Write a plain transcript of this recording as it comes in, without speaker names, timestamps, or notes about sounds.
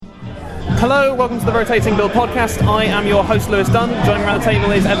Hello, welcome to the Rotating Bill podcast. I am your host, Lewis Dunn. Joining around the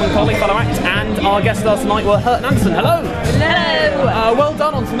table is Edmund Colley, fellow act, and our guest stars tonight were Hurt and Anderson. Hello! Hello! Well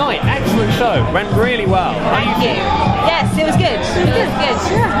done on tonight. Excellent show. Went really well. Thank you. Yes, it was good. It was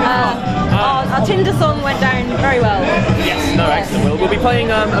good. Our Tinder song went down very well. Yes, excellent. We'll be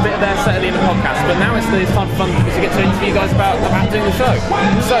playing a bit of their set at the end of the podcast, but now it's time for fun because we get to interview you guys about doing the show.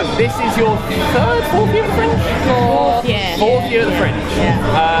 So, this is your fourth year at the Fringe? Fourth year at the Fringe.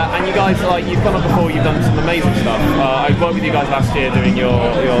 Yeah. And you guys, you've come up before, you've done some amazing stuff. I worked with you guys last year doing your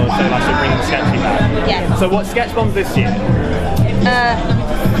show last year, bringing Sketchy back. Yes. So what Sketch Bombs this year?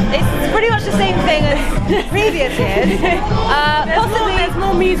 It's pretty much the same thing as previous years. Possibly there's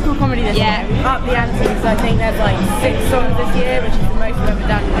more musical comedy this year. Up the ante, so I think there's like 6 songs this year, which is the most we've ever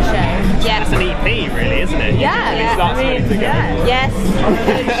done in the show. Yeah. It's an EP, really, isn't it? Yes.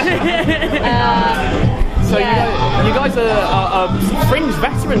 So you guys are Fringe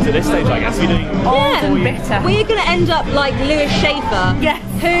veterans at this stage, I guess. You're doing We're going to end up like Lewis Schaefer. Yes.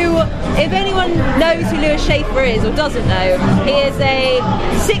 Who, if anyone knows who Lewis Schaefer is or doesn't know, he is a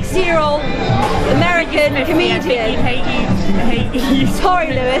 60-year-old American comedian. Hate you.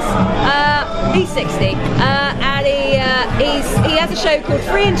 Sorry, Lewis. He's 60, and he has a show called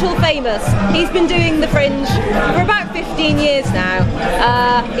Free Until Famous. He's been doing the Fringe for about 15 years now.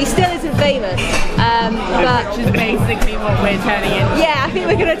 He still isn't famous, but which is basically what we're turning into. yeah, I think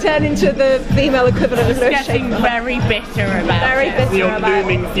we're going to turn into the female equivalent of Lewis Getting Schaefer. very bitter about Very it. bitter your about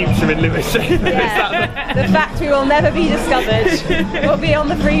looming future in Lewis Schaefer. Yeah. The fact we will never be discovered. We'll be on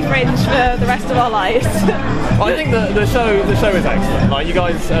the Free Fringe for the rest of our lives. I think the show is excellent. Like, you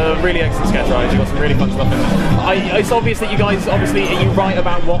guys are really excellent sketch writers. You've got some really fun stuff in there. It's obvious that you guys you write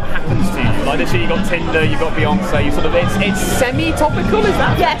about what happens to you. Like this year you got Tinder, you got Beyonce. You sort of it's semi-topical. Is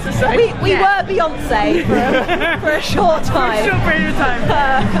that Yes, fair to say? we were Beyonce for a short time. For a short period of time.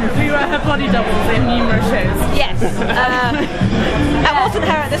 We were her body doubles in numerous shows. Yes. That wasn't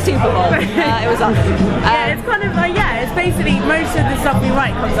her at the Super Bowl. It was us. Yeah, it's kind of it's basically most of the stuff we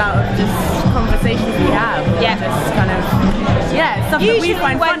write comes out of just conversations we have. Yeah. Just kind of stuff Usually that we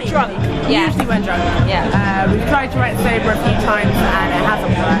find when funny. drunk. Yeah. Usually when drunk. Yeah. We've tried to write sober a few times and it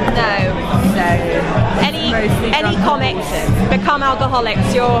hasn't worked. No. So Any comics become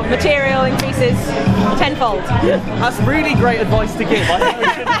alcoholics, your material increases tenfold. That's really great advice to give. I think we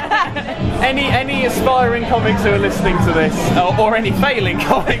should, any aspiring comics who are listening to this, or any failing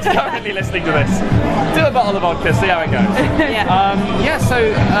comics currently listening to this, do a bottle of vodka, see how it goes.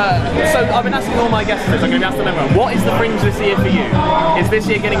 So I've been asking all my guests this. I'm going to ask them everyone. What is the Fringe this year for you? Is this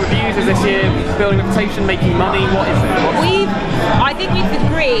year getting reviews? Is this year building reputation, making money? What is it? I think we've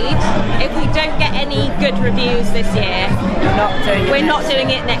agreed if we don't get any good reviews this year, we're not doing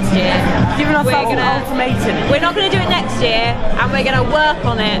it next year. Giving ourselves an ultimatum. We're not going to do it next year, and we're going to work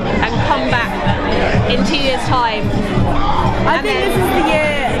on it and come back in 2 years' time. I think this is the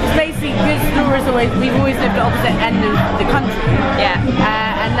year. It's basically good stories. We've always lived at opposite end of the country. Yeah.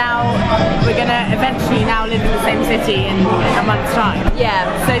 And now we're going to eventually live in the same city in a month's time. Yeah.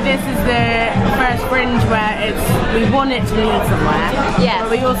 So this is the first Fringe where we want it to lead somewhere. Yes.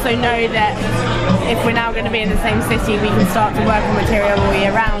 But we also know that if we're now going to be in the same city, we can start to work on material all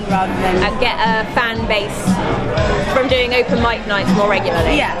year round rather than And get a fan base from doing open mic nights more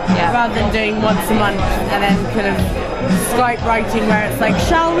regularly. Yeah, rather than doing once a month and then kind of Skype writing where it's like,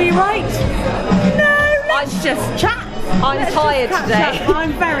 shall we write? No, let's just chat. I'm tired today.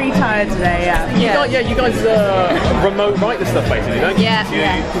 I'm very tired today, You guys remote write the stuff basically, don't you? Yeah.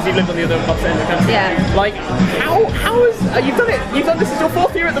 Because you lived on the other opposite end of the country. Yeah. Like, how is you've done it? You've done this is your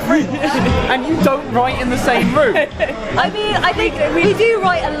 4th year at the Fringe, and you don't write in the same room. I mean, I think we do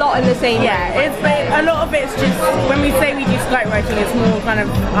write a lot in the same room. It's a lot of it's just when we say we do Skype writing, it's more kind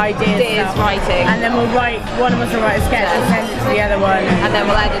of ideas stuff. writing. And then one of us will write a sketch and send it to the other one, And then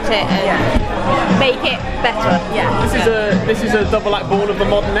we'll edit it and make it better. Yeah. This is a double act born of the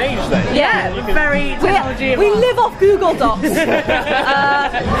modern age then. Yeah. Very technology. We live off Google Docs.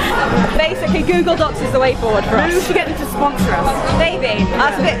 Basically, Google Docs is the way forward for Maybe we us. should get them to sponsor us. Maybe.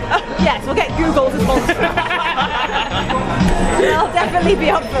 That's a bit, yes, we'll get Google to sponsor us. I'll definitely be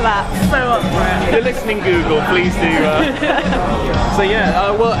up for that. So up for it. If you're listening, Google, please do.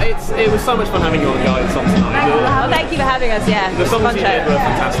 It was so much fun having you on, guys, on tonight. Well, thank you for having us. Yeah, The songs fun you show. did were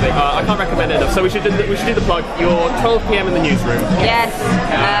fantastic. I can't recommend it enough. So we should do the plug. You're 12 PM in the newsroom. Yes.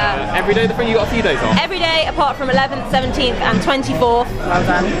 Every day of the Fringe, you got a few days off. Every day apart from 11th, 17th, and 24th. Well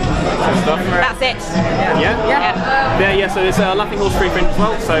done. Good stuff. That's it. Yeah. So it's Laughing Horse Free Fringe as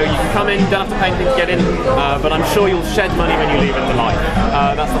well. So you can come in, don't have to pay anything to get in. But I'm sure you'll shed money when you leave. you're in the light.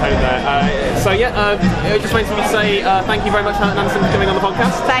 That's the home there. So yeah, it just remains for me to say thank you very much, Hurt and Anderson, for coming on the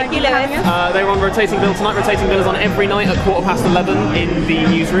podcast. Thank you, Lewis. They were on Rotating Bill tonight. Rotating Bill is on every night at 11:15 in the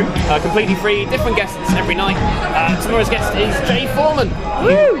newsroom. Completely free, different guests every night. Tomorrow's guest is Jay Foreman.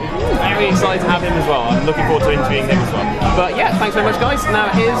 Woo! Very excited to have him as well. I'm looking forward to interviewing him as well. But yeah, thanks very much, guys. Now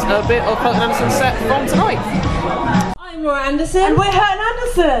here's a bit of Hurt and Anderson's set from tonight. I'm Laura Anderson. And we're Hurt and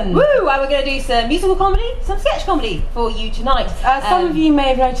Anderson. Woo! And we're going to do some musical comedy, some sketch comedy for you tonight. Some of you may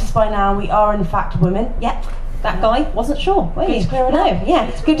have noticed by now we are in fact women. Yep. That guy wasn't sure. Good to clear it up. Yeah,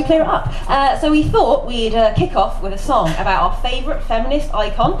 it's good to clear it up. So we thought we'd kick off with a song about our favourite feminist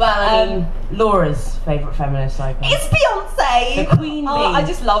icon. Well, Laura's favourite feminist icon. It's Beyonce! The Queen Bee. I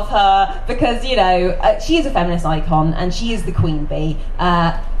just love her because, you know, she is a feminist icon and she is the Queen Bee.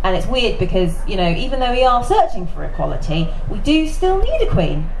 And it's weird because, you know, even though we are searching for equality, we do still need a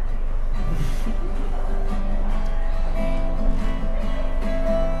queen.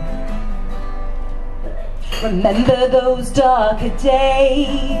 Remember those darker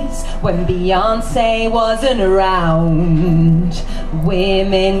days when Beyonce wasn't around?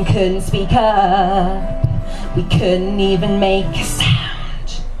 Women couldn't speak up, we couldn't even make a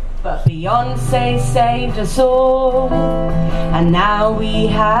sound. But Beyonce saved us all, and now we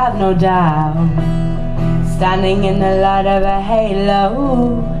have no doubt. Standing in the light of a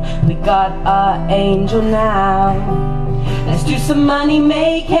halo, we got our angel now. Let's do some money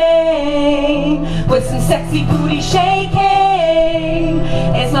making with some sexy booty shaking.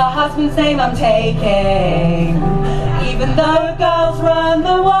 It's my husband's name I'm taking. Even though girls run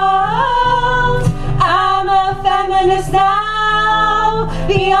the world, I'm a feminist now.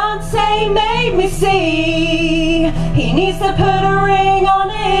 Beyonce made me see he needs to put a ring on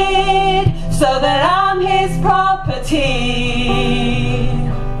it so that I'm his property.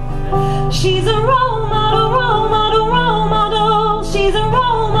 She's a role model, role model, role model. She's a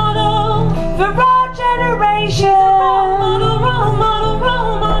role model for our generation. Role model, role model,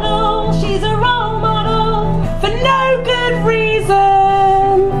 role model. She's a role model for no good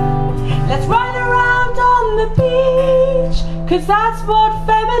reason. Let's ride around on the beach, 'cause that's what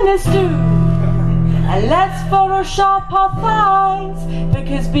feminists do. And let's Photoshop our thighs,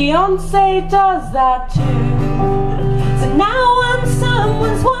 because Beyonce does that too. So now I'm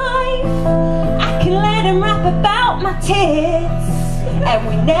someone's wife, I can let him rap about my tits. And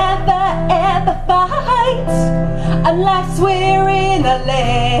we never ever fight, unless we're in a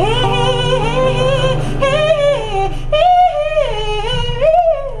lift.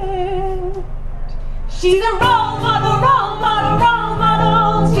 She's a role model, role model, role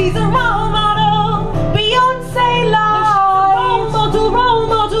model. She's a role model, Beyonce lies. Role model, role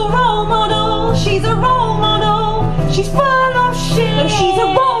model, role model. She's a role model, she's full of shit. No, she's a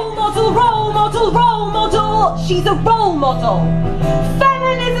role model, role model, role model. She's a role model.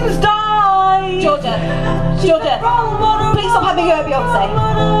 Feminism's died. Georgia, role model, please stop having me go at Beyonce.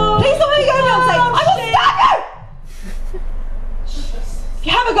 Please stop having me go at Beyonce. I will stab you! If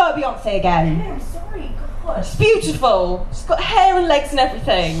you have a go at Beyonce again. I'm sorry, God. She's beautiful. She's got hair and legs and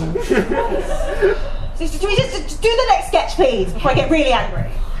everything. So can we just do the next sketch, please, before I get really angry?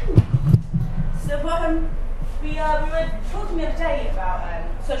 So we were talking the other day about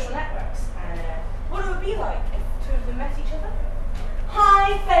social networks and what it would be like if two of them met each other.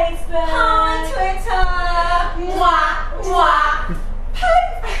 Hi Facebook. Hi Twitter. Mwah, mwah.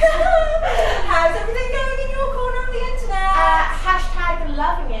 How's everything going in your corner of the internet? Hashtag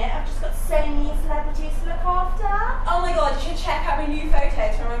loving it. I've just got so many celebrities to look after. Oh my god, you should check out my new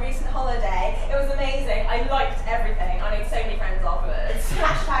photos from my recent holiday. It was amazing. I liked everything. I made so many friends afterwards.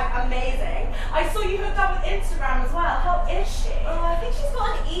 Hashtag amazing. I saw you hooked up with Instagram as well. How is she? Oh, I think she's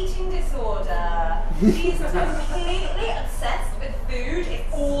got an eating disorder. She's completely obsessed with food. It's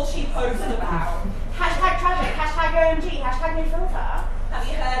all she posts about. Hashtag tragic. Hashtag OMG. Hashtag no filter. Have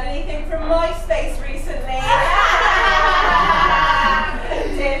you heard anything from MySpace recently?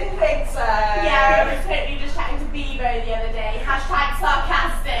 Didn't think so. Yeah, I was totally just chatting to Bebo the other day. Hashtag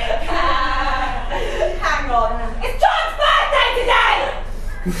sarcastic. Hang on. It's John's birthday today!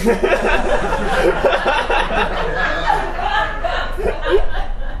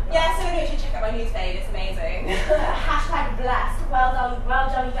 Yeah, so anyway, you should check out my news feed. It's amazing. Hashtag blessed. Well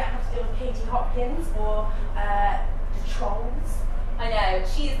done, you don't have to deal with Katie Hopkins or the trolls. I know,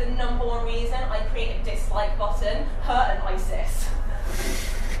 she is the #1 reason I created a dislike button, her and ISIS.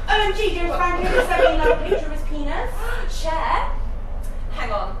 OMG, James Franco is sending another picture of his penis. Share?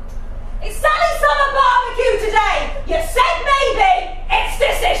 Hang on. It's Sally Summer barbecue today! You said maybe! It's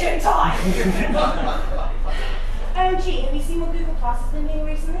decision time! OMG, have you seen what Google Plus has been doing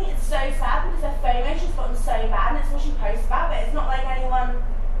recently? It's so sad because her FOMO she's gotten so bad, and it's what she posts about, but it's not like anyone.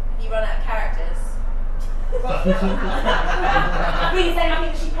 You run out of characters. Reads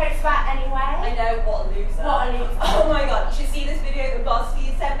anything that she posts about anyway. I know, what a loser. What a loser. Oh my god, you should see this video that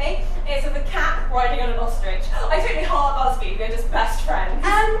BuzzFeed sent me. It's of a cat riding on an ostrich. I totally heart BuzzFeed, we're just best friends.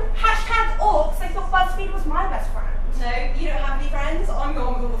 Hashtag orcs, I thought BuzzFeed was my best friend. No, you don't have any friends, I'm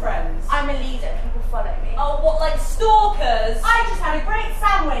going with all the friends. I'm a leader, people follow me. Oh, what, like stalkers? I just had a great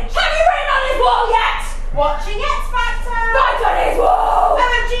sandwich. Have you written on his wall yet? Watching X Factor. Right on his wall!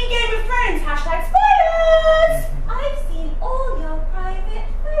 OMG Game of Thrones, hashtag spoilers. I've seen all your private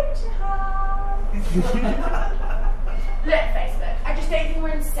photographs. Look, Facebook, I just don't think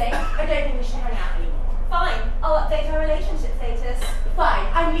we're in sync. I don't think we should hang out anymore. Fine, I'll update our relationship status. Fine,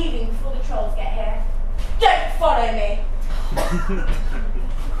 I'm leaving before the trolls get here. Don't follow me.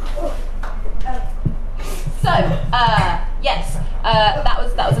 So, yes,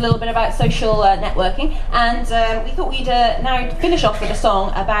 that was a little bit about social networking, and we thought we'd now finish off with a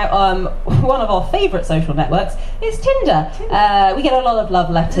song about one of our favourite social networks is Tinder. We get a lot of love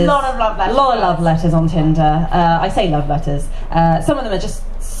letters. A lot of love letters on Tinder. I say love letters. Some of them are just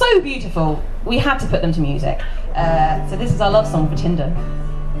so beautiful. We had to put them to music. So this is our love song for Tinder.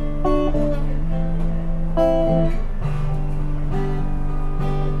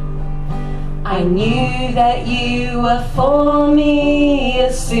 I knew that you were for me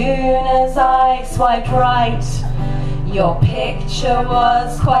as soon as I swiped right. Your picture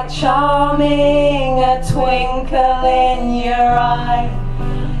was quite charming, a twinkle in your eye.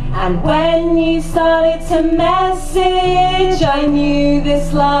 And when you started to message, I knew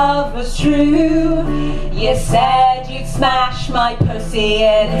this love was true. You said you'd smash my pussy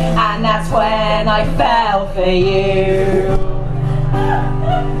in, and that's when I fell for you.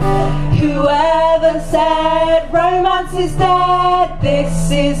 Whoever said romance is dead, this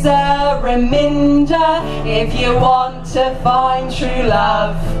is a reminder. If you want to find true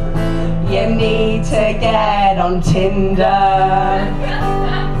love, you need to get on Tinder.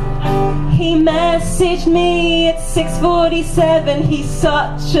 He messaged me at 6:47, he's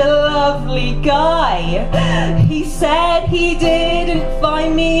such a lovely guy. He said he didn't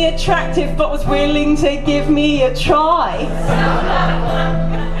find me attractive but was willing to give me a try.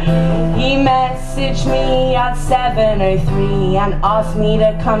 He messaged me at 7:03 and asked me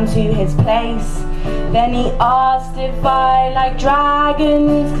to come to his place. Then he asked if I like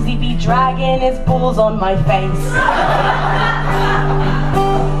dragons, cause he'd be dragging his balls on my face.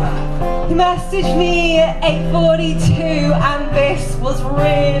 He messaged me at 8:42 and this was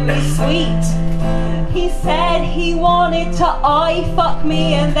really sweet. He said he wanted to eye fuck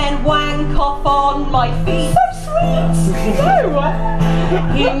me and then wank off on my feet. So sweet! No!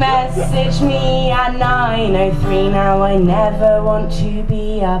 He messaged me at 9:03, now I never want to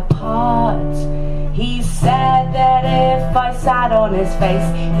be apart. He said that if I sat on his face,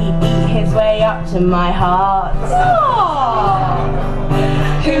 he'd eat his way up to my heart. Aww.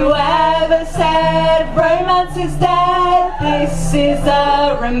 Whoever said romance is dead, this is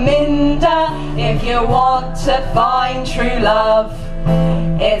a reminder. If you want to find true love,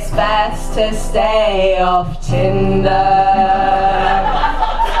 it's best to stay off Tinder.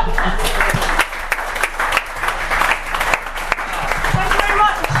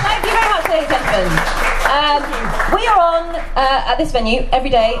 Thank you very much, ladies and gentlemen. We are on at this venue every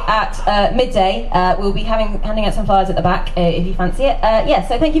day at midday. We'll be handing out some flyers at the back if you fancy it. Yeah,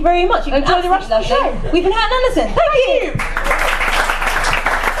 so thank you very much. You enjoy the rest of the show. We've been Hat and Anderson. Thank you.